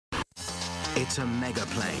It's a mega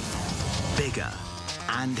plane, bigger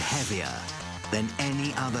and heavier than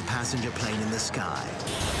any other passenger plane in the sky.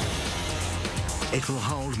 It will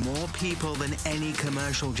hold more people than any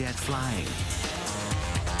commercial jet flying.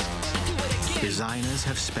 Designers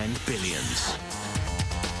have spent billions.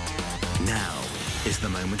 Now is the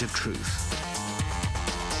moment of truth.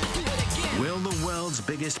 Will the world's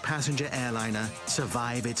biggest passenger airliner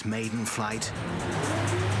survive its maiden flight?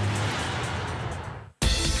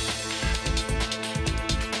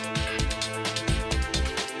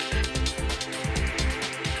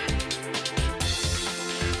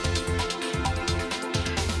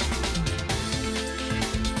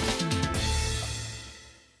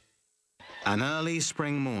 An early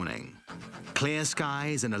spring morning, clear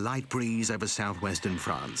skies and a light breeze over southwestern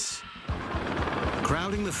France.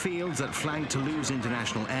 Crowding the fields that flank Toulouse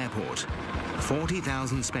International Airport,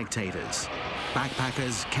 40,000 spectators,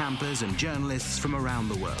 backpackers, campers and journalists from around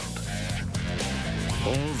the world.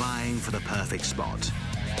 All vying for the perfect spot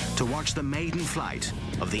to watch the maiden flight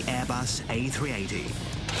of the Airbus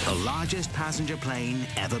A380, the largest passenger plane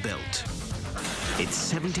ever built. It's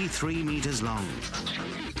 73 meters long,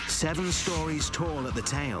 7 stories tall at the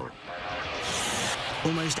tail,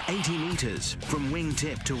 almost 80 meters from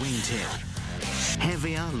wingtip to wingtip,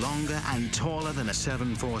 heavier, longer and taller than a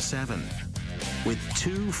 747, with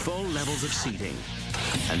 2 full levels of seating,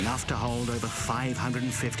 enough to hold over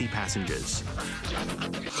 550 passengers.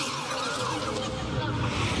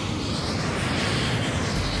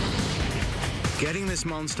 Getting this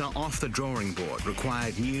monster off the drawing board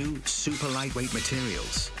required new, super lightweight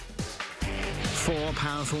materials, 4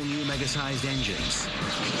 powerful new mega-sized engines,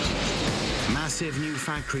 massive new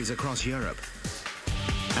factories across Europe,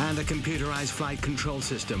 and a computerized flight control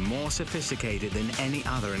system more sophisticated than any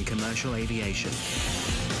other in commercial aviation.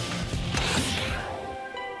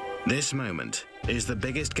 This moment is the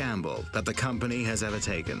biggest gamble that the company has ever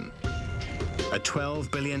taken. A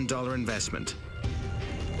 $12 billion investment,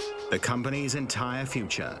 the company's entire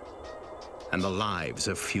future, and the lives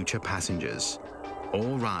of future passengers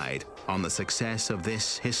all ride on the success of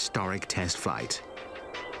this historic test flight.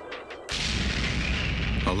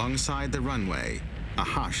 Alongside the runway, a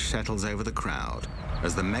hush settles over the crowd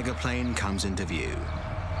as the megaplane comes into view.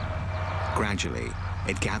 Gradually,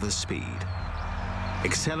 it gathers speed,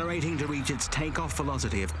 accelerating to reach its takeoff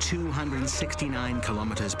velocity of 269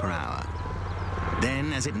 kilometers per hour.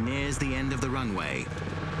 Then, as it nears the end of the runway,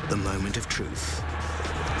 the moment of truth.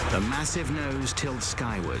 The massive nose tilts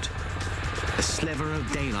skyward. A sliver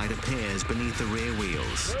of daylight appears beneath the rear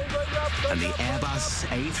wheels, and the Airbus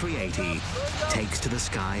A380 takes to the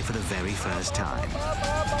sky for the very first time.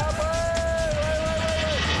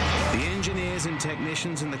 The engineers and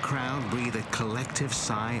technicians in the crowd breathe a collective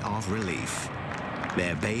sigh of relief.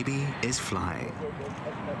 Their baby is flying.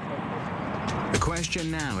 The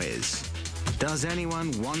question now is, does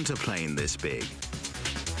anyone want a plane this big?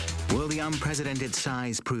 Will the unprecedented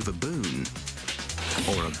size prove a boon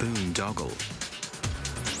or a boondoggle?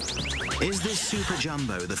 Is this super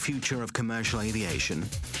jumbo the future of commercial aviation?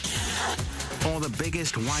 Or the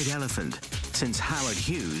biggest white elephant since Howard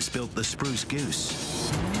Hughes built the Spruce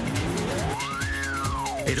Goose?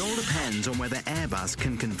 It all depends on whether Airbus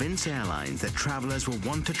can convince airlines that travelers will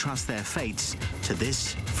want to trust their fates to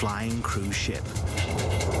this flying cruise ship.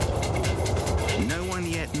 No one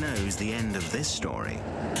yet knows the end of this story.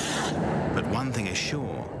 But one thing is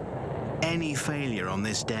sure, any failure on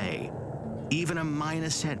this day, even a minor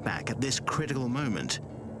setback at this critical moment,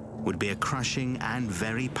 would be a crushing and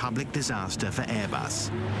very public disaster for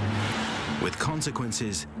Airbus, with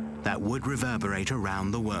consequences that would reverberate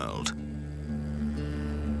around the world.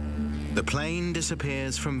 The plane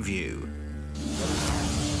disappears from view.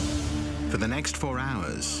 For the next 4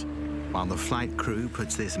 hours, while the flight crew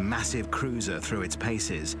puts this massive cruiser through its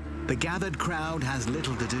paces, the gathered crowd has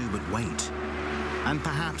little to do but wait, and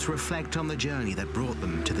perhaps reflect on the journey that brought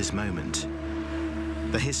them to this moment.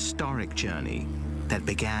 The historic journey that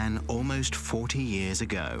began almost 40 years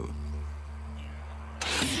ago.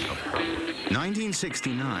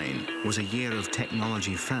 1969 was a year of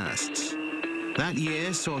technology firsts. That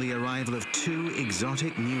year saw the arrival of 2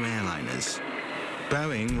 exotic new airliners.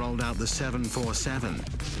 Boeing rolled out the 747,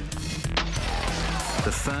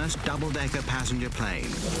 the first double-decker passenger plane,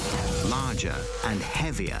 larger and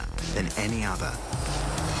heavier than any other.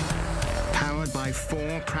 Powered by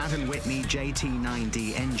 4 Pratt & Whitney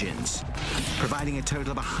JT9D engines, providing a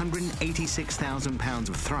total of 186,000 pounds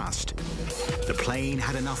of thrust, the plane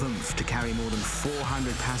had enough oomph to carry more than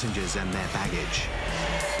 400 passengers and their baggage,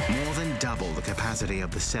 more than double the capacity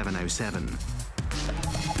of the 707.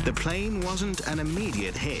 The plane wasn't an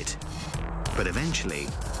immediate hit. But eventually,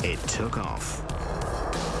 it took off.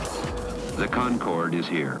 The Concorde is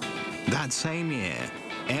here. That same year,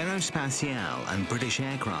 Aerospatiale and British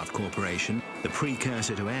Aircraft Corporation, the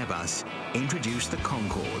precursor to Airbus, introduced the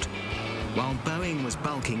Concorde. While Boeing was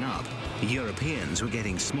bulking up, the Europeans were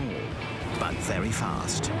getting small, but very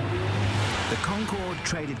fast. The Concorde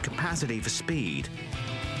traded capacity for speed.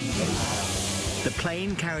 The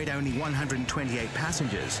plane carried only 128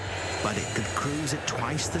 passengers, but it could cruise at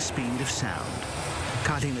twice the speed of sound,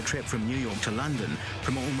 cutting the trip from New York to London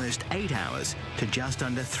from almost 8 hours to just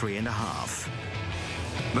under 3.5.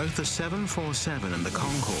 Both the 747 and the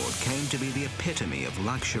Concorde came to be the epitome of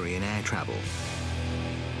luxury in air travel.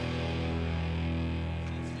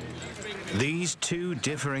 These two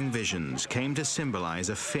differing visions came to symbolize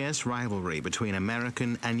a fierce rivalry between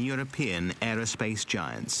American and European aerospace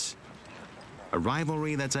giants. A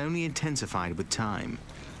rivalry that's only intensified with time,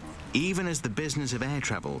 even as the business of air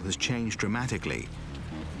travel has changed dramatically.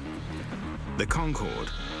 The Concorde,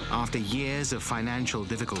 after years of financial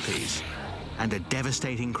difficulties and a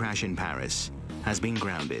devastating crash in Paris, has been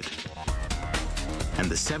grounded. And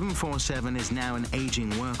the 747 is now an aging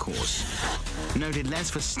workhorse, noted less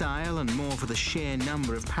for style and more for the sheer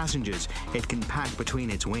number of passengers it can pack between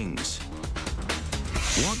its wings.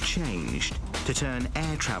 What changed to turn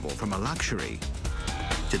air travel from a luxury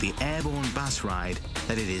to the airborne bus ride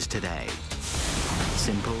that it is today?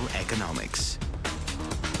 Simple economics.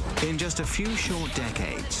 In just a few short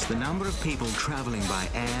decades, the number of people traveling by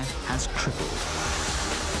air has tripled.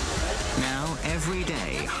 Now, every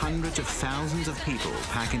day, hundreds of thousands of people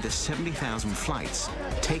pack into 70,000 flights,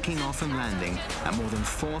 taking off and landing at more than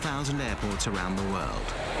 4,000 airports around the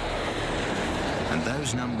world. And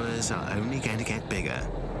those numbers are only going to get bigger,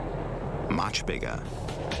 much bigger.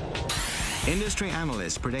 Industry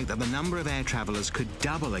analysts predict that the number of air travelers could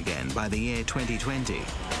double again by the year 2020.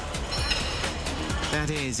 That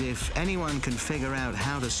is, if anyone can figure out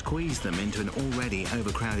how to squeeze them into an already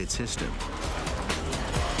overcrowded system.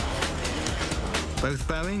 Both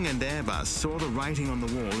Boeing and Airbus saw the writing on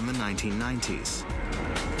the wall in the 1990s.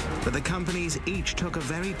 But the companies each took a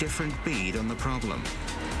very different bead on the problem.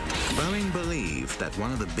 Boeing believed that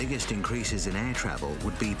one of the biggest increases in air travel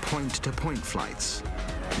would be point-to-point flights.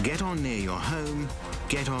 Get on near your home,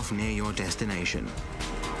 get off near your destination.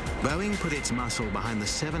 Boeing put its muscle behind the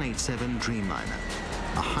 787 Dreamliner,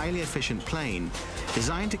 a highly efficient plane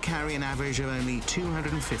designed to carry an average of only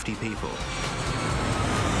 250 people.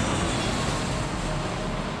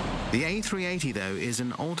 The A380, though, is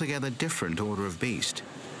an altogether different order of beast.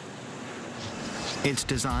 It's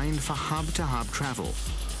designed for hub-to-hub travel.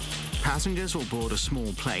 Passengers will board a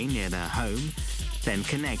small plane near their home, then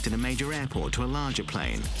connect at a major airport to a larger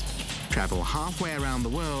plane, travel halfway around the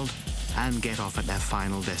world, and get off at their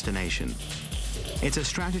final destination. It's a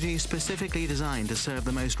strategy specifically designed to serve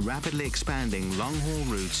the most rapidly expanding long-haul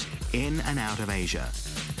routes in and out of Asia,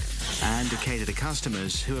 and to cater to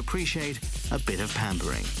customers who appreciate a bit of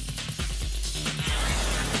pampering.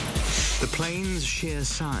 The plane's sheer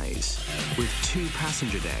size, with 2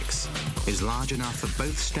 passenger decks, is large enough for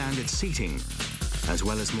both standard seating as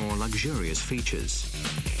well as more luxurious features,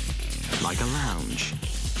 like a lounge,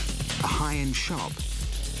 a high-end shop,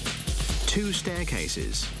 2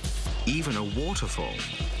 staircases, even a waterfall.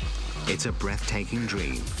 It's a breathtaking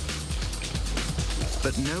dream.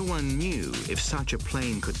 But no one knew if such a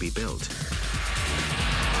plane could be built.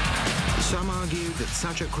 Some argued that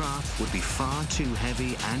such a craft would be far too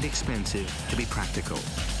heavy and expensive to be practical.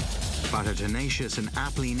 But a tenacious and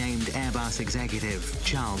aptly named Airbus executive,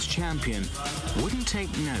 Charles Champion, wouldn't take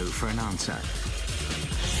no for an answer.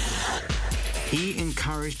 He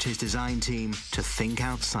encouraged his design team to think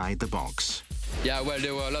outside the box. Yeah, well,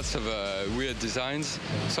 there were lots of weird designs.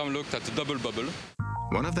 Some looked at the double bubble.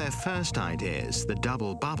 One of their first ideas, the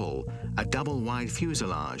double bubble, a double-wide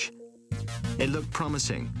fuselage. It looked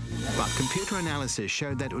promising, but computer analysis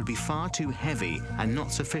showed that it would be far too heavy and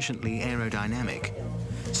not sufficiently aerodynamic.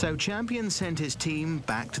 So Champion sent his team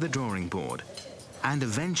back to the drawing board, and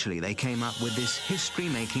eventually they came up with this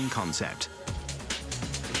history-making concept.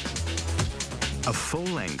 A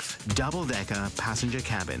full-length, double-decker passenger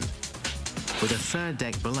cabin, with a 3rd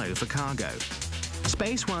deck below for cargo.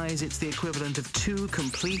 Space-wise, it's the equivalent of 2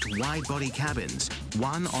 complete wide-body cabins,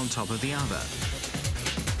 one on top of the other.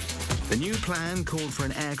 The new plan called for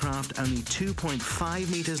an aircraft only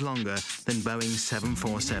 2.5 meters longer than Boeing's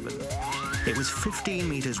 747. It was 15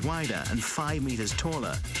 meters wider and 5 meters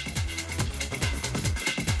taller.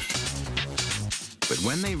 But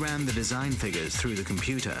when they ran the design figures through the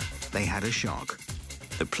computer, they had a shock.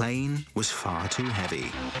 The plane was far too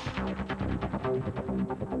heavy.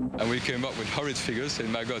 And we came up with horrid figures,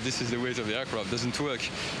 saying, my God, this is the weight of the aircraft, doesn't work.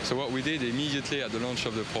 So what we did immediately at the launch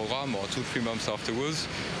of the program, or 2-3 months afterwards,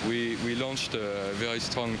 we launched a very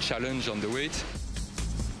strong challenge on the weight.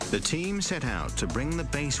 The team set out to bring the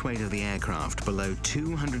base weight of the aircraft below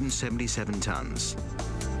 277 tons.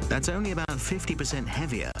 That's only about 50%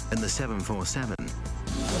 heavier than the 747.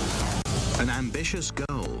 An ambitious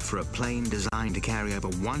goal for a plane designed to carry over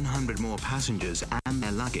 100 more passengers and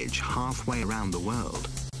their luggage halfway around the world.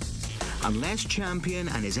 Unless Champion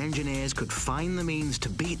and his engineers could find the means to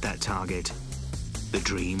beat that target, the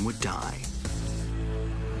dream would die.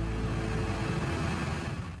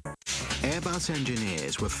 Airbus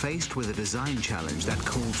engineers were faced with a design challenge that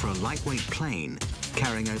called for a lightweight plane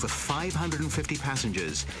carrying over 550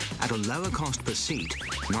 passengers at a lower cost per seat,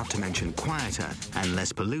 not to mention quieter and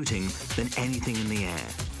less polluting than anything in the air.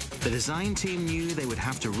 The design team knew they would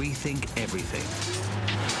have to rethink everything.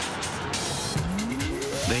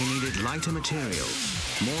 They needed lighter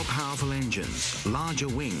materials, more powerful engines, larger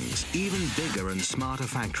wings, even bigger and smarter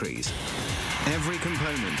factories. Every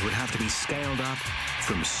component would have to be scaled up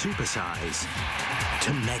from supersize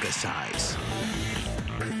to mega size.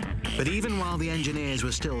 But even while the engineers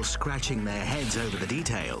were still scratching their heads over the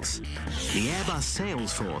details, the Airbus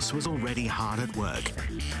sales force was already hard at work,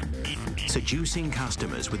 seducing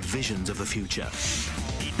customers with visions of the future.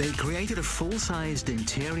 They created a full-sized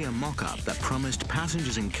interior mock-up that promised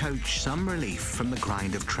passengers in coach some relief from the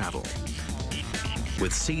grind of travel,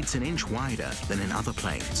 with seats an inch wider than in other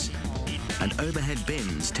planes, and overhead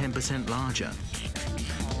bins 10% larger.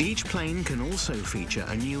 Each plane can also feature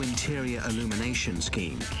a new interior illumination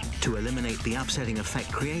scheme to eliminate the upsetting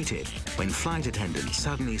effect created when flight attendants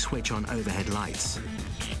suddenly switch on overhead lights.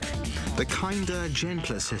 The kinder,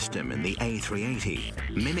 gentler system in the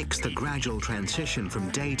A380 mimics the gradual transition from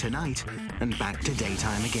day to night and back to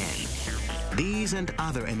daytime again. These and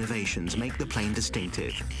other innovations make the plane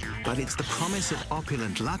distinctive, but it's the promise of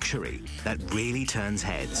opulent luxury that really turns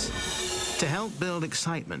heads. To help build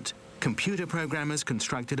excitement, computer programmers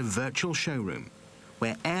constructed a virtual showroom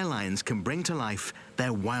where airlines can bring to life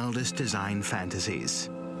their wildest design fantasies.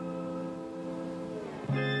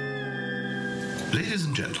 Ladies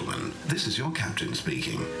and gentlemen, this is your captain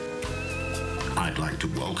speaking. I'd like to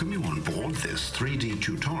welcome you on board this 3D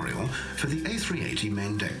tutorial for the A380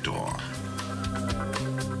 main deck door.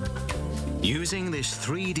 Using this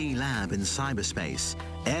 3D lab in cyberspace,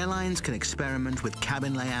 airlines can experiment with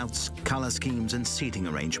cabin layouts, color schemes, and seating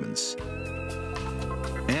arrangements.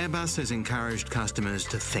 Airbus has encouraged customers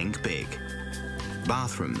to think big.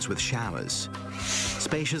 Bathrooms with showers,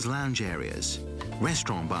 spacious lounge areas,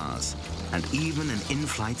 restaurant bars, and even an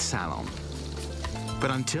in-flight salon.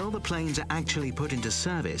 But until the planes are actually put into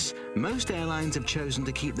service, most airlines have chosen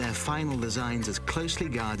to keep their final designs as closely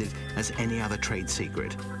guarded as any other trade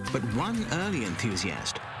secret. But one early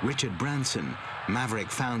enthusiast, Richard Branson, maverick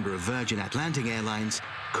founder of Virgin Atlantic Airlines,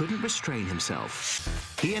 couldn't restrain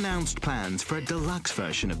himself. He announced plans for a deluxe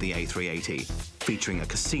version of the A380, featuring a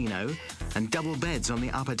casino and double beds on the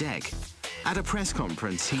upper deck. At a press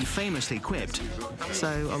conference, he famously quipped,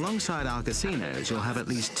 "So alongside our casinos, you'll have at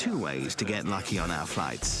least 2 ways to get lucky on our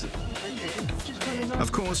flights."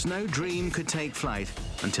 Of course, no dream could take flight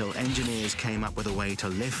until engineers came up with a way to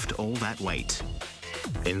lift all that weight.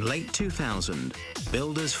 In late 2000,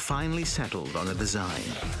 builders finally settled on a design.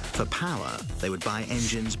 For power, they would buy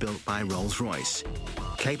engines built by Rolls-Royce,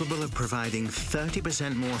 capable of providing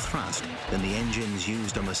 30% more thrust than the engines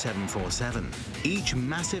used on the 747. Each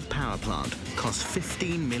massive power plant cost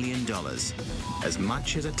 $15 million, as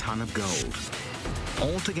much as a ton of gold.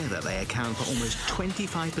 Altogether, they account for almost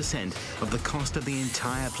 25% of the cost of the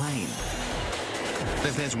entire plane.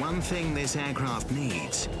 If there's one thing this aircraft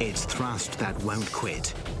needs, it's thrust that won't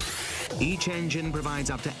quit. Each engine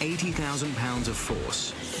provides up to 80,000 pounds of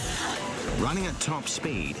force. Running at top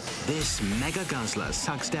speed, this mega guzzler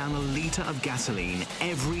sucks down a litre of gasoline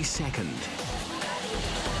every second.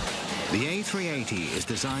 The A380 is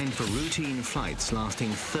designed for routine flights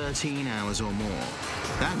lasting 13 hours or more.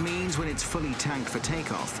 That means when it's fully tanked for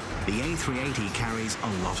takeoff, the A380 carries a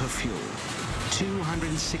lot of fuel.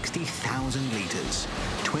 260,000 litres,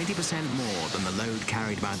 20% more than the load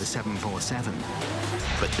carried by the 747.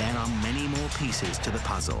 But there are many more pieces to the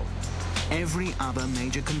puzzle. Every other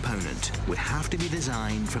major component would have to be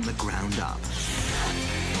designed from the ground up.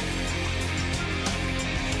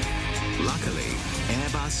 Luckily,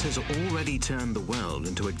 Airbus has already turned the world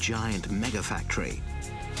into a giant mega factory.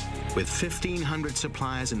 With 1,500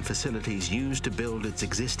 suppliers and facilities used to build its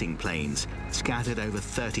existing planes, scattered over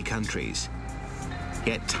 30 countries.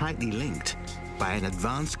 Yet tightly linked, by an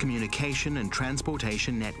advanced communication and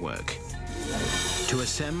transportation network. To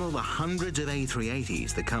assemble the hundreds of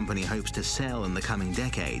A380s the company hopes to sell in the coming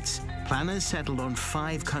decades, planners settled on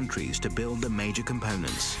 5 countries to build the major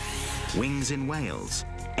components. Wings in Wales,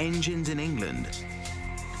 engines in England,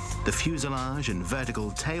 the fuselage and vertical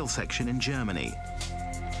tail section in Germany,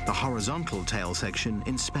 the horizontal tail section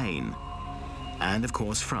in Spain, and of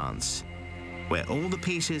course France, where all the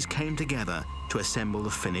pieces came together to assemble the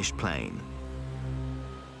finished plane.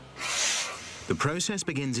 The process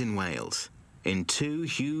begins in Wales, in 2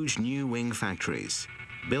 huge new wing factories,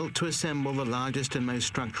 built to assemble the largest and most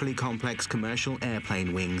structurally complex commercial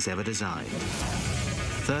airplane wings ever designed.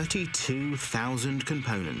 32,000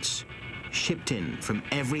 components, shipped in from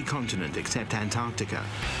every continent except Antarctica.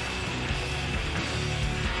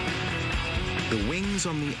 The wings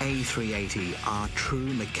on the A380 are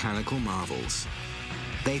true mechanical marvels.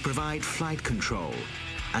 They provide flight control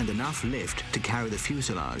and enough lift to carry the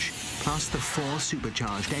fuselage, plus the 4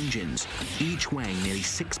 supercharged engines, each weighing nearly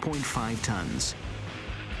 6.5 tons.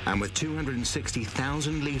 And with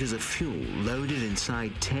 260,000 litres of fuel loaded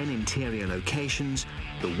inside 10 interior locations,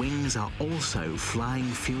 the wings are also flying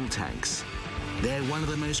fuel tanks. They're one of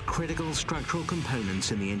the most critical structural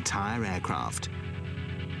components in the entire aircraft.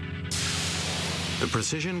 The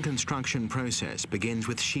precision construction process begins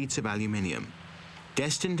with sheets of aluminium.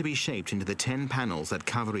 Destined to be shaped into the 10 panels that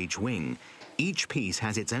cover each wing, each piece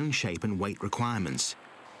has its own shape and weight requirements.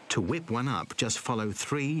 To whip one up, just follow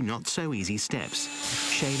 3 not-so-easy steps.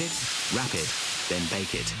 Shade it, wrap it, then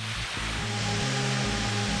bake it.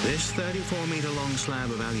 This 34-metre-long slab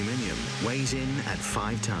of aluminium weighs in at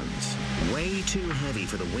 5 tons. Way too heavy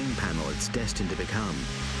for the wing panel it's destined to become.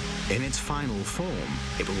 In its final form,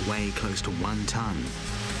 it will weigh close to 1 ton.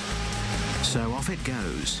 So off it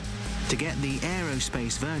goes, to get the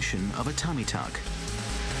aerospace version of a tummy tuck.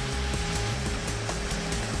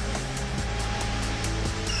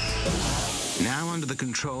 Now under the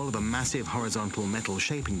control of a massive horizontal metal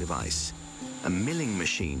shaping device, a milling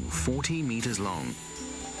machine 40 meters long.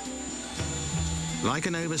 Like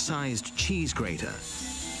an oversized cheese grater,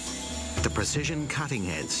 the precision cutting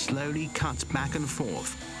head slowly cuts back and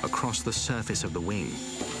forth across the surface of the wing,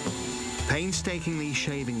 painstakingly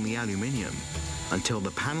shaving the aluminium until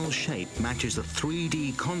the panel shape matches the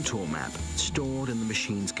 3D contour map stored in the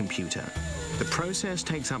machine's computer. The process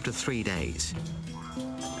takes up to 3 days.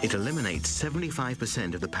 It eliminates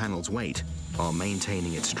 75% of the panel's weight while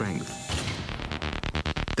maintaining its strength.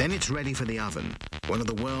 Then it's ready for the oven, one of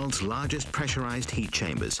the world's largest pressurized heat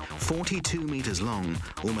chambers, 42 meters long,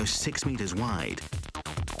 almost 6 meters wide.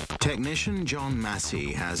 Technician John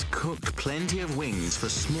Massey has cooked plenty of wings for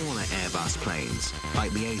smaller Airbus planes,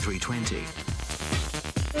 like the A320.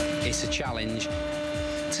 It's a challenge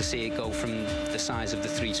to see it go from the size of the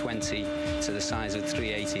 320 to the size of the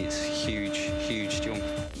 380. It's a huge, huge jump.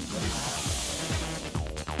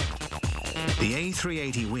 The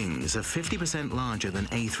A380 wings are 50% larger than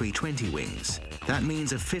A320 wings. That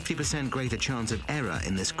means a 50% greater chance of error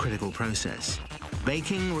in this critical process.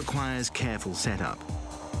 Baking requires careful setup.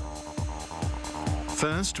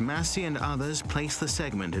 First, Massey and others place the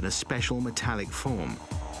segment in a special metallic form.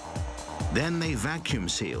 Then they vacuum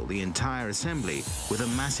seal the entire assembly with a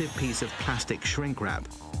massive piece of plastic shrink wrap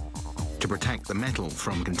to protect the metal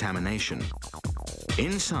from contamination.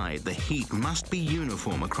 Inside, the heat must be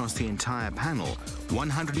uniform across the entire panel,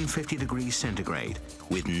 150 degrees centigrade,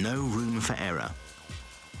 with no room for error.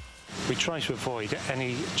 We try to avoid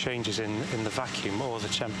any changes in the vacuum or the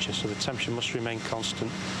temperature, so the temperature must remain constant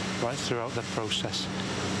right throughout the process.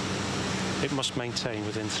 It must maintain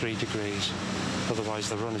within 3 degrees, otherwise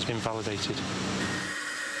the run is invalidated.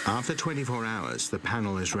 After 24 hours, the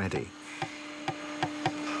panel is ready.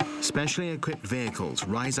 Specially equipped vehicles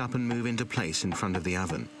rise up and move into place in front of the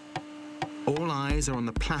oven. All eyes are on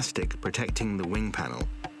the plastic protecting the wing panel.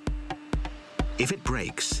 If it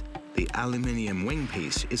breaks, the aluminium wing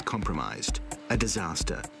piece is compromised. A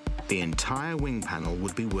disaster. The entire wing panel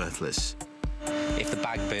would be worthless. If the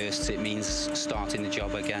bag bursts, it means starting the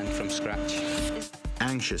job again from scratch.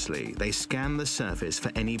 Anxiously, they scan the surface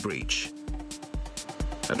for any breach.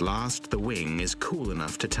 At last, the wing is cool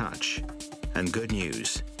enough to touch. And good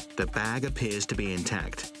news, the bag appears to be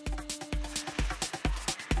intact.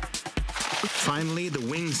 Finally, the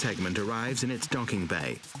wing segment arrives in its docking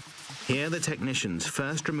bay. Here, the technicians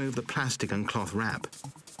first remove the plastic and cloth wrap.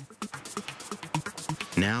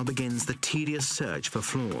 Now begins the tedious search for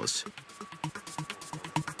flaws.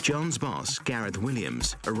 John's boss, Gareth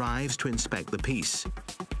Williams, arrives to inspect the piece.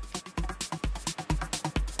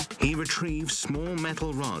 He retrieves small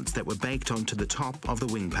metal rods that were baked onto the top of the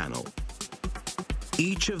wing panel.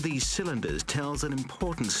 Each of these cylinders tells an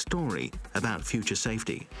important story about future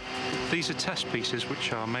safety. These are test pieces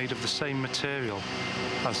which are made of the same material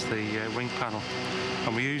as the wing panel,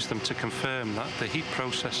 and we use them to confirm that the heat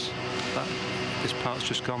process that this part's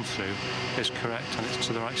just gone through is correct and it's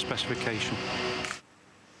to the right specification.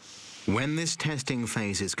 When this testing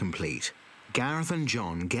phase is complete, Gareth and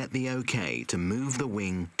John get the OK to move the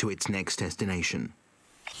wing to its next destination.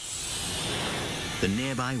 The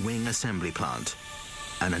nearby wing assembly plant,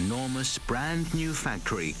 an enormous brand new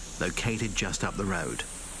factory located just up the road.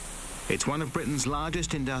 It's one of Britain's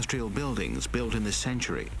largest industrial buildings built in this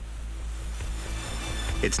century.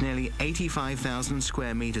 It's nearly 85,000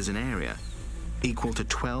 square meters in area, equal to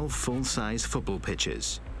 12 full-size football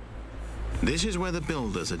pitches. This is where the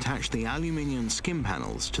builders attach the aluminium skin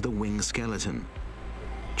panels to the wing skeleton.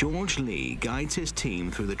 George Lee guides his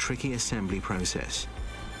team through the tricky assembly process.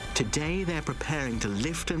 Today they're preparing to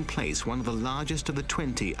lift and place one of the largest of the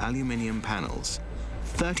 20 aluminium panels,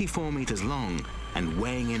 34 meters long and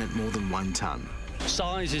weighing in at more than 1 ton.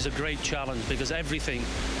 Size is a great challenge because everything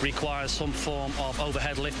requires some form of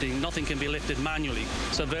overhead lifting. Nothing can be lifted manually,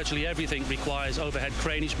 so virtually everything requires overhead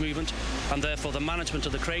craneage movement, and therefore the management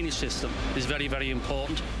of the craneage system is very, very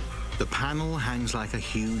important. The panel hangs like a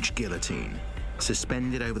huge guillotine,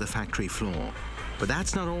 suspended over the factory floor. But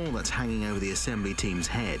that's not all that's hanging over the assembly team's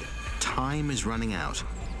head. Time is running out.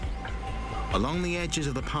 Along the edges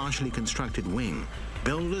of the partially constructed wing,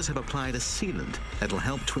 builders have applied a sealant that'll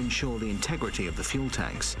help to ensure the integrity of the fuel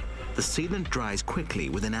tanks. The sealant dries quickly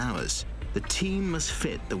within hours. The team must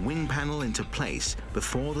fit the wing panel into place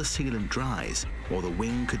before the sealant dries, or the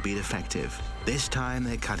wing could be defective. This time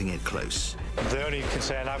they're cutting it close. The only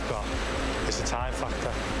concern I've got is the time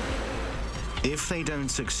factor. If they don't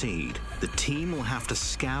succeed, the team will have to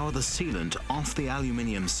scour the sealant off the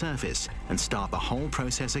aluminium surface and start the whole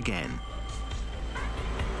process again.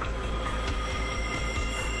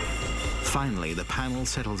 Finally, the panel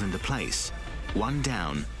settles into place. 1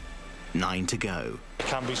 down, 9 to go. It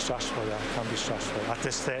can be stressful, yeah, it can be stressful. At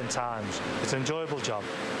this certain times, it's an enjoyable job,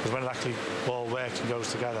 because when it actually all works and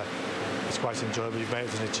goes together, it's quite enjoyable. You've made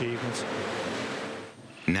it an achievement.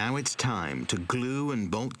 Now it's time to glue and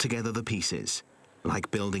bolt together the pieces, like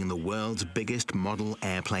building the world's biggest model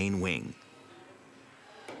airplane wing.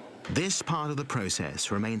 This part of the process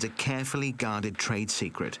remains a carefully guarded trade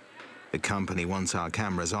secret. The company wants our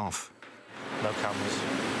cameras off. No cameras.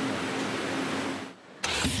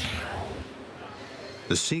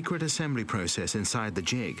 The secret assembly process inside the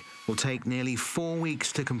jig will take nearly 4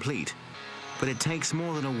 weeks to complete, but it takes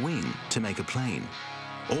more than a wing to make a plane.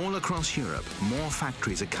 All across Europe, more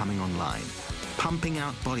factories are coming online, pumping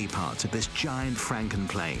out body parts of this giant Franken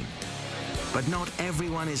plane. But not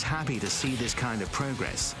everyone is happy to see this kind of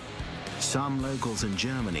progress. Some locals in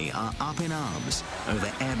Germany are up in arms over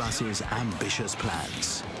Airbus's ambitious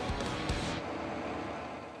plans.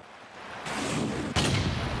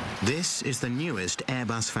 This is the newest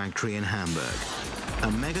Airbus factory in Hamburg,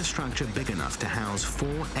 a megastructure big enough to house 4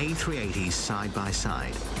 A380s side by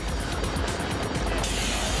side.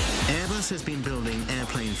 Airbus has been building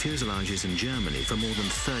airplane fuselages in Germany for more than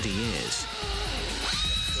 30 years.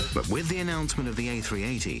 But with the announcement of the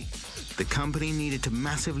A380, the company needed to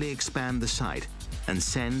massively expand the site and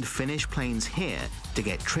send finished planes here to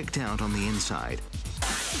get tricked out on the inside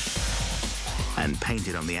and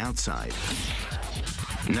painted on the outside.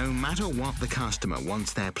 No matter what the customer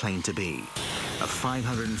wants their plane to be, a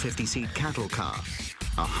 550-seat cattle car,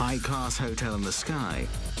 a high-class hotel in the sky,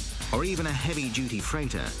 or even a heavy-duty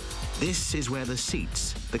freighter, this is where the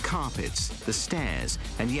seats, the carpets, the stairs,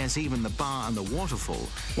 and yes, even the bar and the waterfall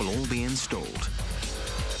will all be installed.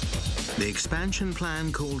 The expansion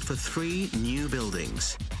plan called for 3 new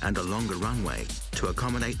buildings and a longer runway to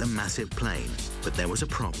accommodate the massive plane, but there was a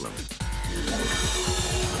problem.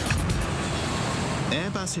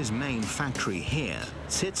 Airbus's main factory here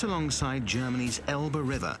sits alongside Germany's Elbe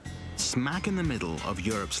River, smack in the middle of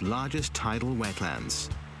Europe's largest tidal wetlands.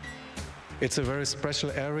 It's a very special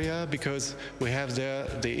area because we have there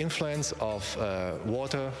the influence of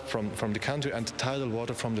water from the country and tidal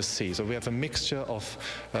water from the sea. So we have a mixture of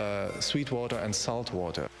sweet water and salt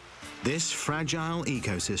water. This fragile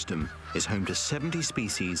ecosystem is home to 70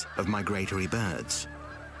 species of migratory birds.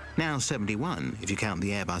 Now 71 if you count the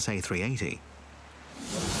Airbus A380.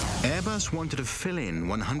 Airbus wanted to fill in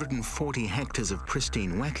 140 hectares of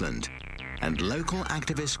pristine wetland, and local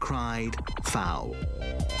activists cried foul.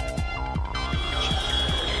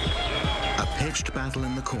 A pitched battle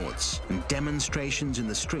in the courts and demonstrations in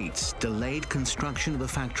the streets delayed construction of the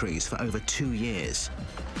factories for over 2 years.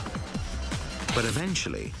 But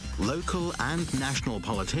eventually, local and national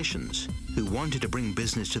politicians who wanted to bring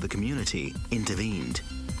business to the community, intervened.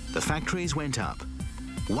 The factories went up.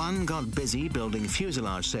 One got busy building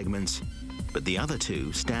fuselage segments, but the other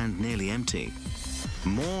two stand nearly empty.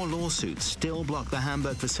 More lawsuits still block the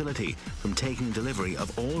Hamburg facility from taking delivery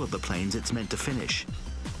of all of the planes it's meant to finish.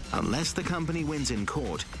 Unless the company wins in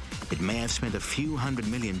court, it may have spent a few $100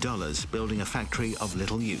 million building a factory of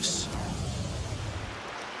little use.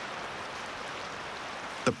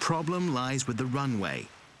 The problem lies with the runway.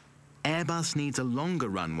 Airbus needs a longer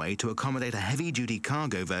runway to accommodate a heavy-duty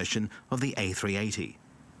cargo version of the A380.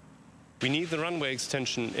 We need the runway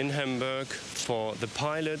extension in Hamburg for the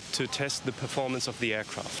pilot to test the performance of the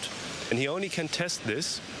aircraft. And he only can test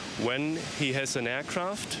this when he has an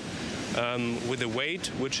aircraft with a weight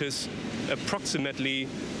which is approximately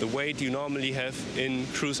the weight you normally have in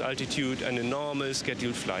cruise altitude and a normal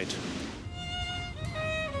scheduled flight.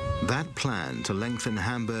 That plan to lengthen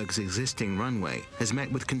Hamburg's existing runway has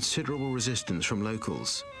met with considerable resistance from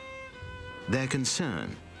locals. Their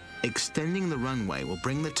concern: extending the runway will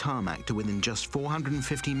bring the tarmac to within just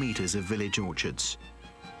 450 meters of village orchards,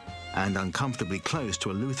 and uncomfortably close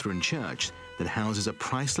to a Lutheran church that houses a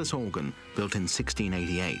priceless organ built in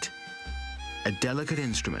 1688. A delicate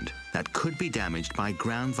instrument that could be damaged by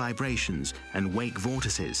ground vibrations and wake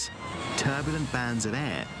vortices, turbulent bands of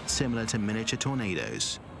air similar to miniature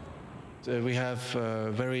tornadoes. We have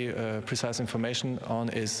very precise information on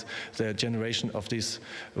is the generation of these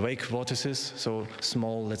wake vortices, so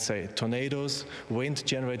small, let's say, tornadoes, wind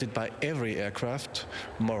generated by every aircraft,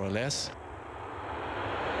 more or less,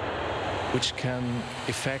 which can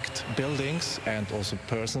affect buildings and also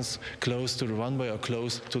persons close to the runway or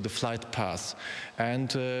close to the flight path.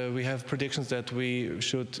 And we have predictions that we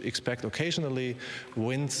should expect occasionally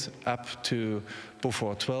winds up to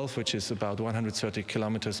Beaufort 12, which is about 130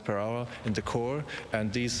 kilometers per hour in the core,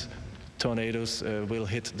 and these tornadoes will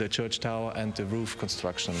hit the church tower and the roof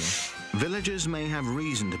construction. Villagers may have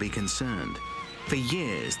reason to be concerned. For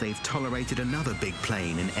years, they've tolerated another big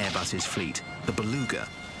plane in Airbus's fleet, the Beluga,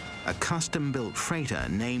 a custom-built freighter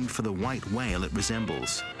named for the white whale it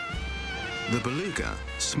resembles. The Beluga,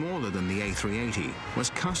 smaller than the A380,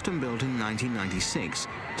 was custom-built in 1996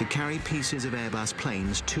 to carry pieces of Airbus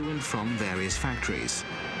planes to and from various factories.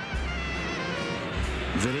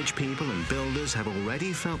 Village people and builders have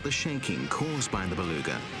already felt the shaking caused by the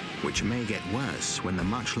Beluga, which may get worse when the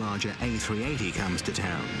much larger A380 comes to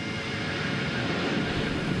town.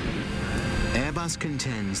 Airbus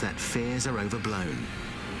contends that fears are overblown.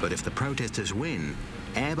 But if the protesters win,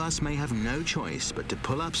 Airbus may have no choice but to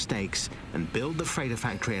pull up stakes and build the freighter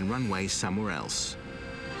factory and runway somewhere else.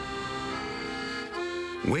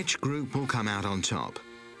 Which group will come out on top?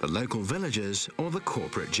 The local villagers or the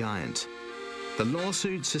corporate giant? The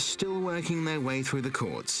lawsuits are still working their way through the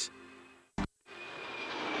courts.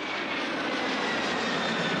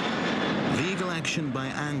 Legal action by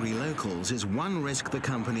angry locals is one risk the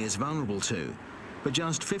company is vulnerable to. But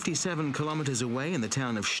just 57 kilometers away in the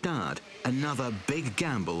town of Stade, another big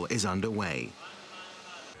gamble is underway.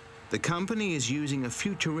 The company is using a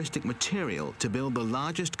futuristic material to build the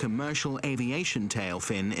largest commercial aviation tail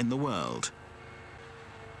fin in the world.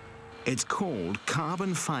 It's called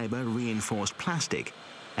carbon fiber reinforced plastic,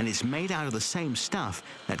 and it's made out of the same stuff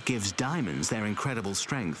that gives diamonds their incredible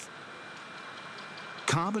strength.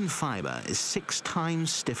 Carbon fiber is 6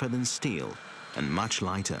 times stiffer than steel and much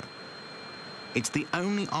lighter. It's the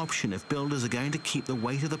only option if builders are going to keep the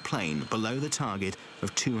weight of the plane below the target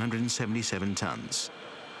of 277 tons.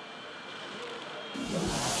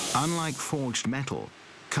 Unlike forged metal,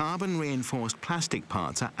 carbon-reinforced plastic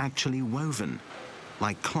parts are actually woven,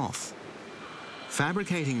 like cloth.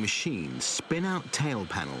 Fabricating machines spin out tail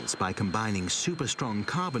panels by combining super-strong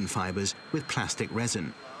carbon fibers with plastic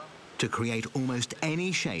resin to create almost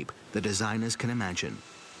any shape the designers can imagine.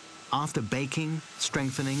 After baking,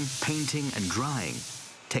 strengthening, painting, and drying,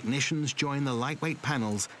 technicians join the lightweight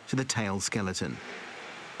panels to the tail skeleton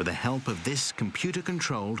with the help of this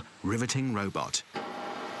computer-controlled riveting robot.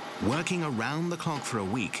 Working around the clock for a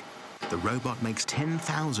week, the robot makes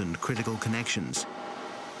 10,000 critical connections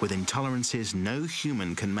with intolerances no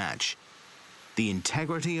human can match. The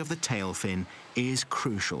integrity of the tail fin is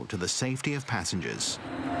crucial to the safety of passengers.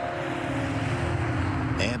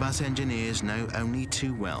 Airbus engineers know only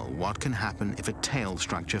too well what can happen if a tail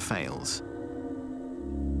structure fails.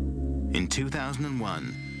 In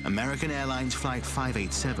 2001, American Airlines Flight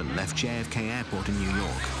 587 left JFK Airport in New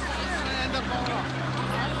York.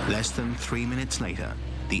 Less than 3 minutes later,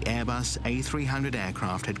 the Airbus A300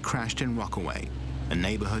 aircraft had crashed in Rockaway, a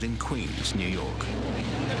neighborhood in Queens, New York.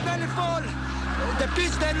 The belly fall, the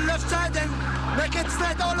pitch then left side and make it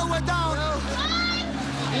straight all the way down.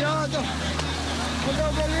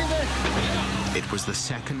 It was the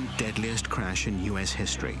second deadliest crash in US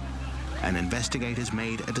history, and investigators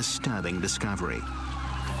made a disturbing discovery.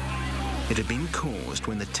 It had been caused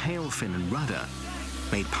when the tail fin and rudder,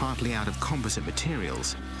 made partly out of composite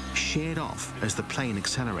materials, sheared off as the plane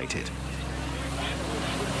accelerated.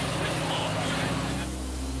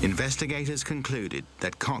 Investigators concluded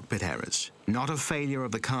that cockpit errors, not a failure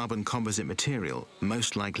of the carbon composite material,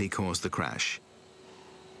 most likely caused the crash.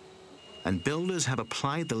 And builders have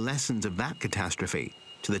applied the lessons of that catastrophe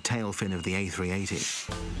to the tail fin of the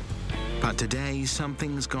A380. But today,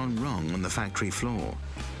 something's gone wrong on the factory floor.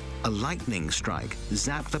 A lightning strike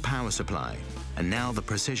zapped the power supply, and now the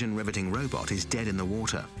precision riveting robot is dead in the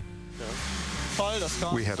water.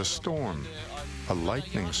 We had a storm, a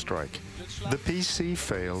lightning strike. The PC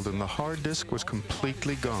failed and the hard disk was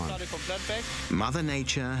completely gone. Mother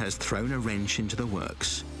Nature has thrown a wrench into the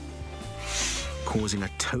works, causing a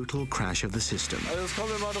total crash of the system.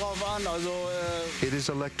 It is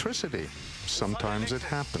electricity. Sometimes it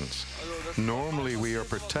happens. Normally we are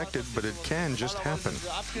protected, but it can just happen.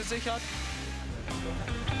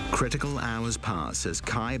 Critical hours pass as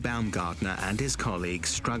Kai Baumgartner and his colleagues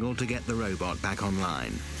struggle to get the robot back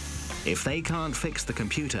online. If they can't fix the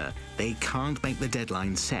computer, they can't make the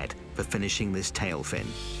deadline set for finishing this tail fin.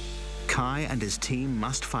 Kai and his team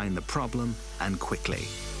must find the problem, and quickly.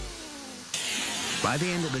 By the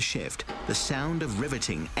end of the shift, the sound of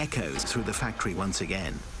riveting echoes through the factory once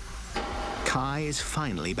again. Kai is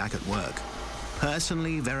finally back at work,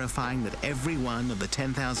 personally verifying that every one of the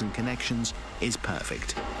 10,000 connections is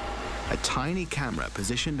perfect. A tiny camera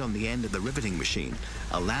positioned on the end of the riveting machine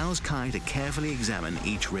allows Kai to carefully examine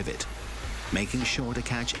each rivet, making sure to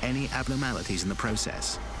catch any abnormalities in the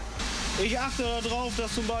process. I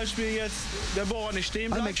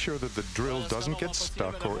make sure that the drill doesn't get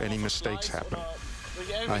stuck or any mistakes happen.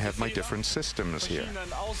 I have my different systems here.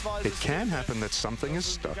 It can happen that something is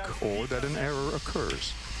stuck or that an error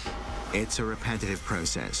occurs. It's a repetitive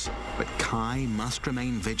process, but Kai must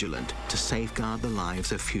remain vigilant to safeguard the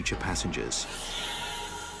lives of future passengers.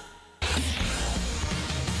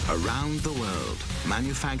 Around the world,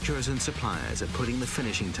 manufacturers and suppliers are putting the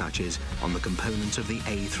finishing touches on the components of the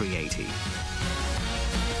A380.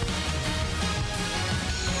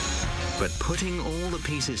 But putting all the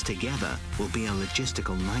pieces together will be a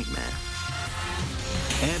logistical nightmare.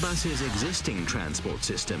 Airbus's existing transport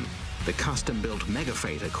system, the custom-built mega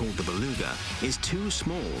freighter called the Beluga, is too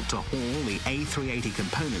small to haul the A380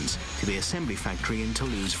 components to the assembly factory in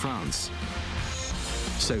Toulouse, France.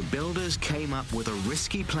 So builders came up with a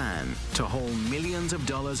risky plan to haul millions of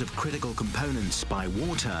dollars of critical components by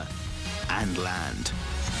water and land.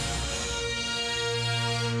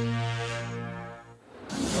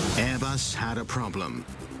 Airbus had a problem.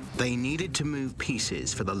 They needed to move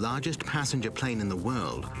pieces for the largest passenger plane in the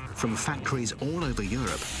world from factories all over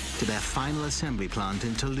Europe to their final assembly plant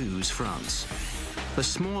in Toulouse, France. For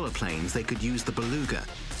smaller planes, they could use the Beluga,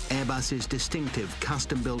 Airbus's distinctive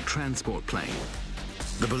custom-built transport plane.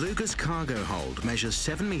 The Beluga's cargo hold measures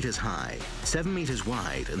 7 meters high, 7 meters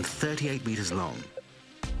wide, and 38 meters long.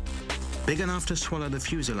 Big enough to swallow the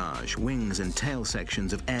fuselage, wings, and tail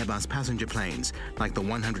sections of Airbus passenger planes like the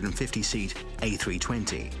 150-seat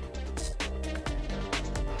A320.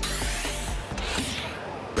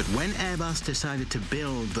 But when Airbus decided to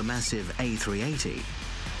build the massive A380,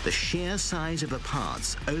 the sheer size of the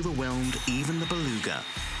parts overwhelmed even the Beluga.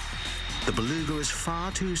 The Beluga is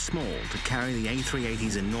far too small to carry the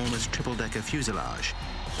A380's enormous triple-decker fuselage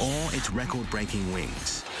or its record-breaking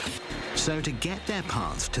wings. So to get their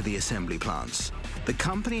parts to the assembly plants, the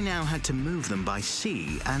company now had to move them by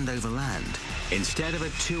sea and over land, instead of a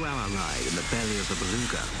 2-hour ride in the belly of the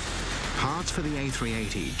Beluga. Parts for the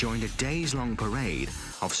A380 joined a days-long parade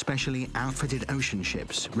of specially outfitted ocean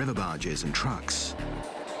ships, river barges, and trucks.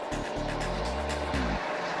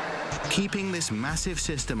 Keeping this massive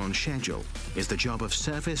system on schedule is the job of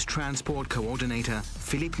Surface Transport Coordinator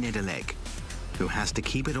Philippe Nedelec, who has to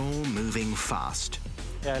keep it all moving fast.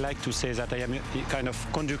 I like to say that I am a kind of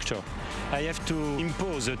conductor. I have to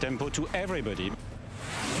impose the tempo to everybody.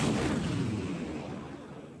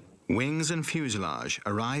 Wings and fuselage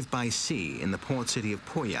arrive by sea in the port city of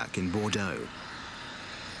Pauillac in Bordeaux.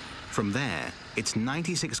 From there, it's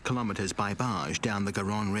 96 kilometers by barge down the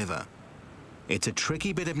Garonne River. It's a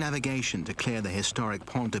tricky bit of navigation to clear the historic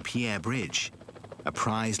Pont de Pierre Bridge, a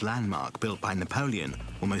prized landmark built by Napoleon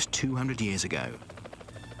almost 200 years ago.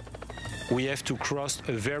 We have to cross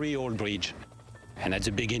a very old bridge. And at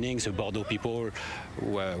the beginning, the Bordeaux people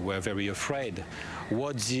were very afraid.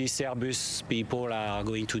 What these Airbus people are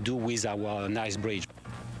going to do with our nice bridge.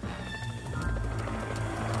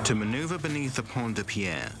 To maneuver beneath the Pont de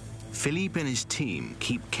Pierre, Philippe and his team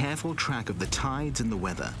keep careful track of the tides and the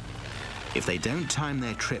weather. If they don't time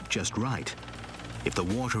their trip just right, if the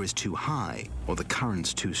water is too high or the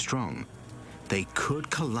currents too strong, they could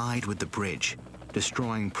collide with the bridge,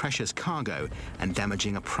 destroying precious cargo and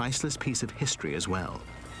damaging a priceless piece of history as well.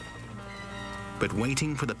 But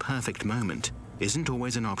waiting for the perfect moment isn't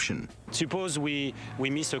always an option. Suppose we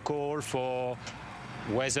miss a call for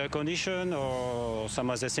weather condition or some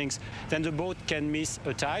other things, then the boat can miss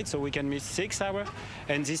a tide, so we can miss 6 hours.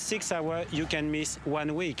 And this 6 hours you can miss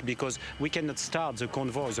 1 week, because we cannot start the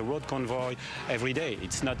convoy, the road convoy, every day.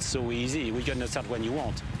 It's not so easy. We cannot start when you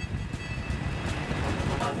want.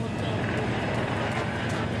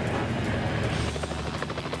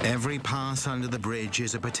 Every pass under the bridge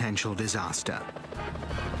is a potential disaster.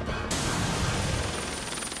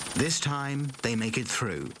 This time, they make it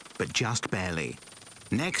through, but just barely.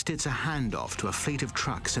 Next, it's a handoff to a fleet of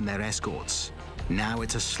trucks and their escorts. Now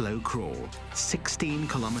it's a slow crawl, 16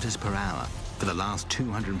 kilometers per hour for the last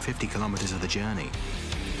 250 kilometers of the journey.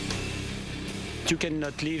 You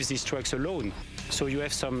cannot leave these trucks alone. So you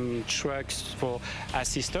have some trucks for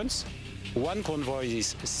assistance. One convoy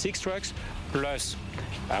is 6 trucks, plus,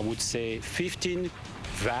 I would say, 15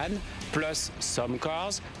 vans, plus some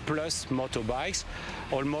cars, plus motorbikes.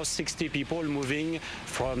 Almost 60 people moving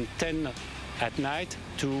from 10 at night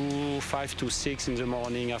to 5 to 6 in the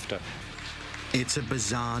morning after. It's a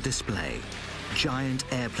bizarre display. Giant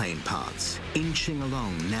airplane parts inching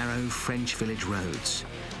along narrow French village roads,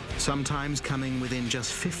 sometimes coming within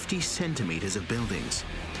just 50 centimeters of buildings.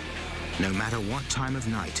 No matter what time of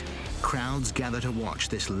night, crowds gather to watch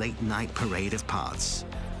this late-night parade of parts.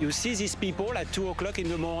 You see these people at 2 o'clock in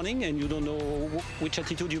the morning and you don't know which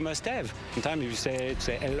attitude you must have. Sometimes you say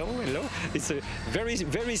hello, hello. It's very,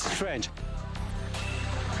 very strange.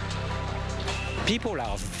 People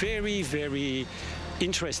are very, very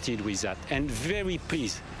interested with that and very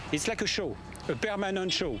pleased. It's like a show, a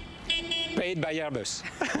permanent show, paid by Airbus.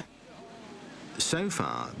 So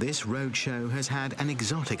far, this roadshow has had an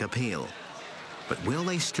exotic appeal. But will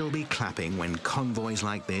they still be clapping when convoys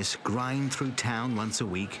like this grind through town once a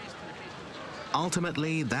week?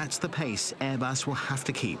 Ultimately, that's the pace Airbus will have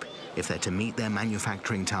to keep if they're to meet their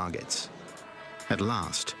manufacturing targets. At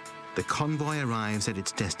last, the convoy arrives at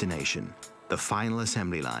its destination, the final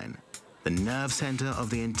assembly line, the nerve center of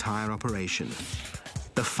the entire operation.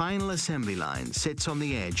 The final assembly line sits on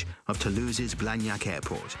the edge of Toulouse's Blagnac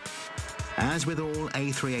Airport. As with all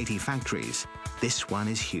A380 factories, this one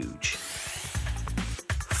is huge.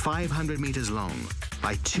 500 meters long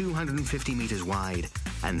by 250 meters wide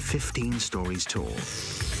and 15 stories tall.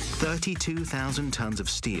 32,000 tons of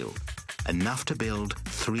steel, enough to build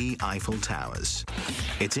 3 Eiffel Towers.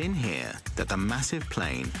 It's in here that the massive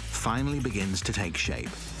plane finally begins to take shape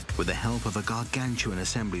with the help of a gargantuan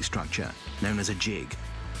assembly structure known as a jig.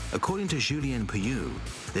 According to Julien Pouillou,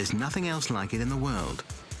 there's nothing else like it in the world.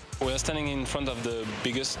 We are standing in front of the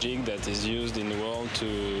biggest jig that is used in the world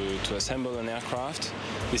to assemble an aircraft.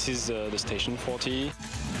 This is the Station 40.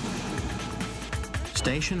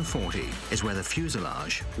 Station 40 is where the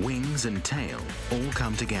fuselage, wings and tail all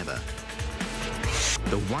come together.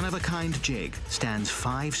 The one-of-a-kind jig stands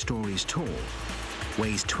 5 stories tall,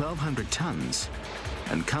 weighs 1,200 tons,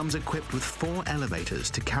 and comes equipped with 4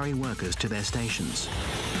 elevators to carry workers to their stations.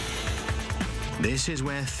 This is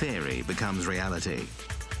where theory becomes reality,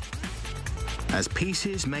 as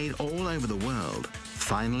pieces made all over the world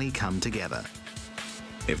finally come together.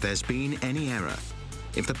 If there's been any error,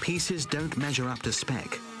 if the pieces don't measure up to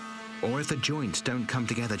spec, or if the joints don't come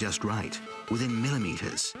together just right, within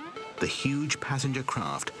millimeters, the huge passenger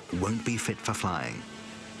craft won't be fit for flying.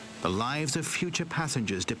 The lives of future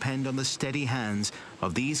passengers depend on the steady hands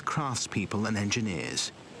of these craftspeople and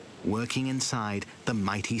engineers, working inside the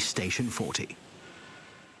mighty Station 40.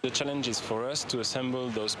 The challenge is for us to assemble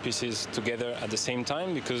those pieces together at the same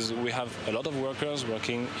time, because we have a lot of workers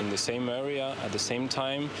working in the same area at the same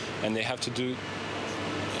time, and they have to do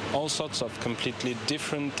all sorts of completely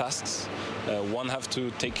different tasks. One has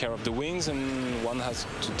to take care of the wings and one has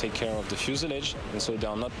to take care of the fuselage, and so they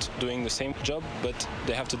are not doing the same job, but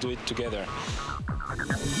they have to do it together.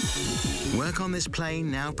 Work on this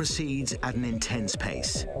plane now proceeds at an intense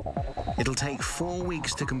pace. It'll take 4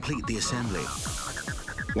 weeks to complete the assembly.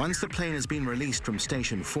 Once the plane has been released from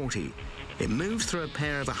Station 40, it moves through a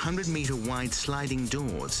pair of 100-meter wide sliding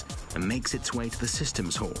doors and makes its way to the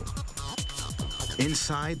systems hall.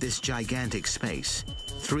 Inside this gigantic space,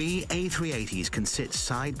 3 A380s can sit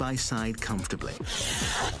side by side comfortably.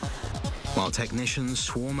 while technicians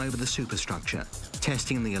swarm over the superstructure,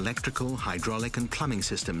 testing the electrical, hydraulic and plumbing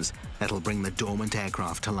systems that'll bring the dormant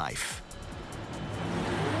aircraft to life.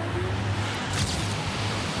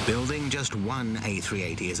 Building just one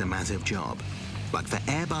A380 is a massive job, but for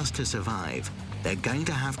Airbus to survive, they're going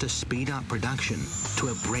to have to speed up production to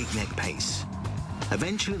a breakneck pace.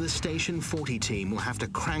 Eventually, the Station 40 team will have to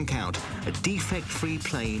crank out a defect-free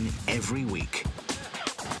plane every week.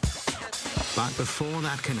 But before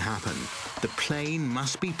that can happen, the plane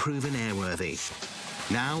must be proven airworthy.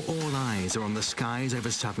 Now all eyes are on the skies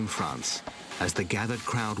over southern France as the gathered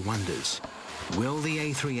crowd wonders, will the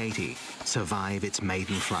A380 survive its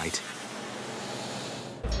maiden flight?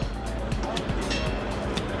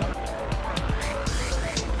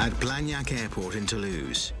 At Blagnac Airport in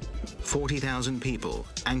Toulouse, 40,000 people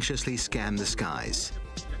anxiously scan the skies,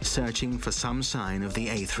 searching for some sign of the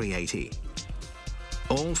A380.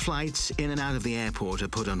 All flights in and out of the airport are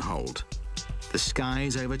put on hold. The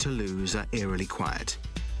skies over Toulouse are eerily quiet.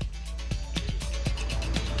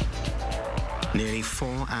 Nearly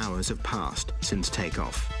 4 hours have passed since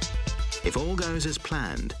takeoff. If all goes as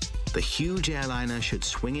planned, the huge airliner should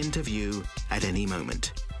swing into view at any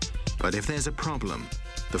moment. But if there's a problem,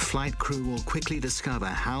 the flight crew will quickly discover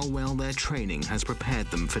how well their training has prepared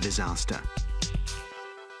them for disaster.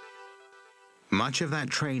 Much of that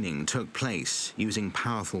training took place using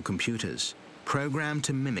powerful computers, programmed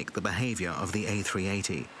to mimic the behavior of the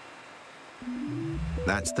A380.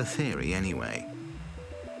 That's the theory anyway.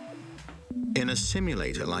 In a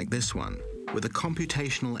simulator like this one, with a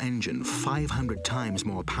computational engine 500 times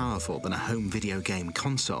more powerful than a home video game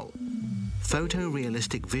console,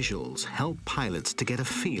 photorealistic visuals help pilots to get a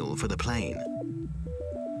feel for the plane.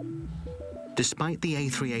 Despite the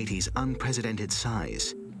A380's unprecedented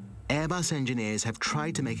size, Airbus engineers have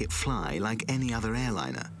tried to make it fly like any other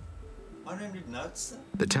airliner. 100 knots?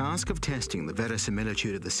 The task of testing the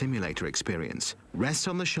verisimilitude of the simulator experience rests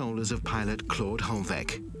on the shoulders of pilot Claude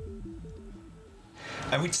Holvec.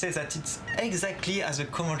 I would say that it's exactly as a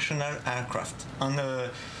commercial aircraft. And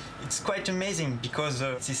it's quite amazing because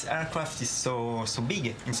this aircraft is so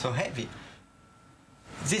big and so heavy.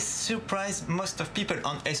 This surprised most of people,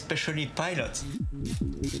 and especially pilots.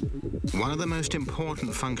 One of the most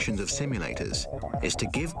important functions of simulators is to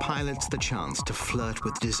give pilots the chance to flirt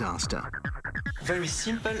with disaster. Very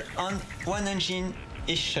simple, and one engine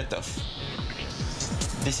is shut off.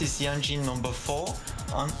 This is the engine number 4,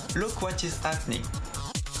 and look what is happening.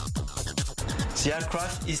 The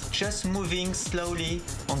aircraft is just moving slowly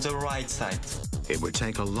on the right side. It would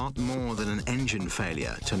take a lot more than an engine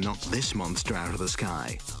failure to knock this monster out of the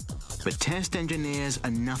sky. But test engineers are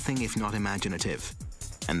nothing if not imaginative,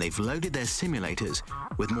 and they've loaded their simulators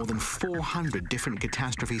with more than 400 different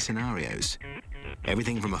catastrophe scenarios.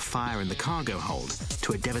 Everything from a fire in the cargo hold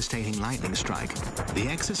to a devastating lightning strike. The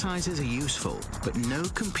exercises are useful, but no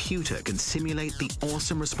computer can simulate the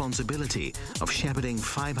awesome responsibility of shepherding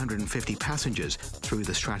 550 passengers through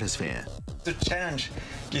the stratosphere. The challenge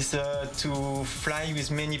is to fly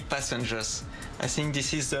with many passengers. I think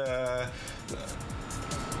this is the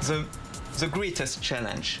greatest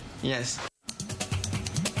challenge, yes.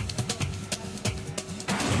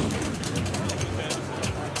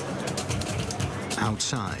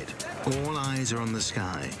 Outside, all eyes are on the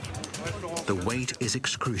sky. The weight is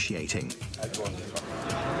excruciating.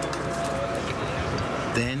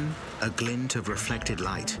 Then, a glint of reflected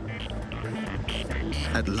light.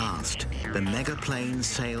 At last, the mega plane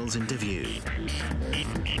sails into view.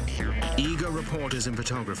 Eager reporters and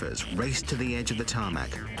photographers race to the edge of the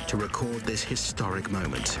tarmac to record this historic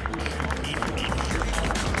moment.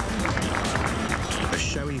 A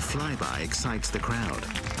showy flyby excites the crowd.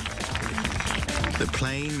 The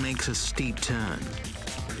plane makes a steep turn,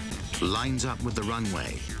 lines up with the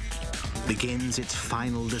runway, begins its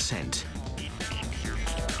final descent.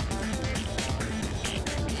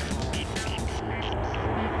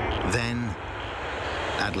 Then,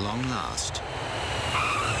 at long last,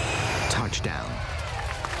 touchdown.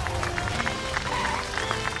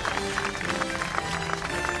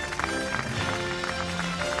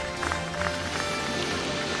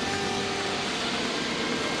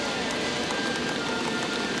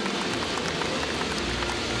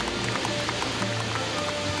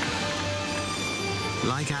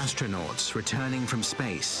 Like astronauts returning from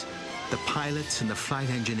space, the pilots and the flight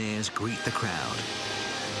engineers greet the crowd.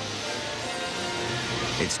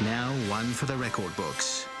 It's now one for the record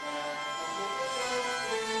books.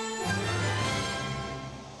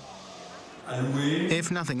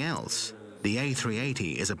 If nothing else, the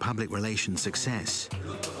A380 is a public relations success.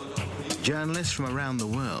 Journalists from around the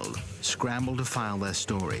world scramble to file their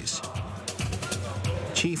stories.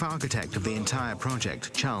 Chief architect of the entire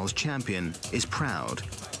project, Charles Champion, is proud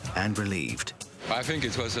and relieved. I think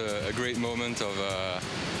it was a great moment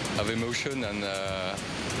of emotion, and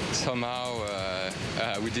somehow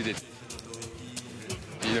we did it.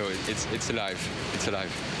 You know, it's alive. It's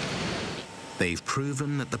alive. They've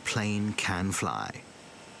proven that the plane can fly.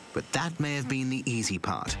 But that may have been the easy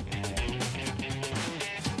part.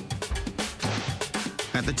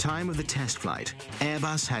 At the time of the test flight,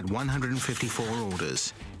 Airbus had 154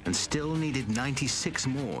 orders and still needed 96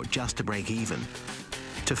 more just to break even.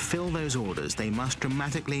 To fill those orders, they must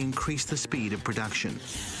dramatically increase the speed of production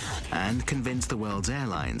and convince the world's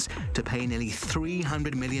airlines to pay nearly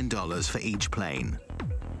 $300 million for each plane.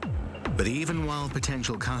 But even while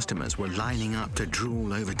potential customers were lining up to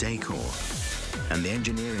drool over decor, and the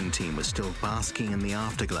engineering team was still basking in the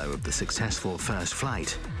afterglow of the successful first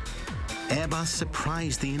flight, Airbus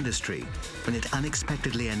surprised the industry when it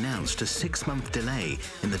unexpectedly announced a 6-month delay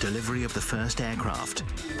in the delivery of the first aircraft.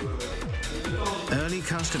 Early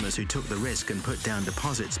customers who took the risk and put down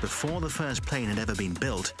deposits before the first plane had ever been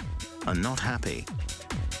built are not happy.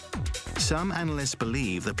 Some analysts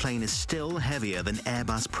believe the plane is still heavier than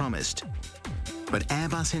Airbus promised, but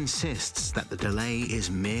Airbus insists that the delay is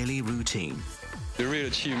merely routine. The real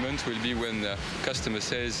achievement will be when the customer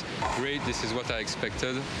says, great, this is what I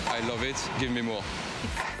expected, I love it, give me more.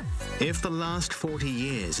 If the last 40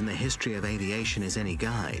 years in the history of aviation is any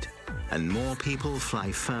guide, and more people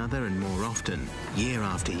fly further and more often, year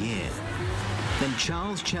after year, then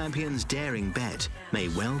Charles Champion's daring bet may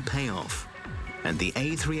well pay off, and the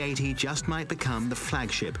A380 just might become the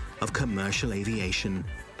flagship of commercial aviation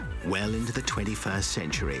well into the 21st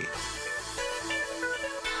century.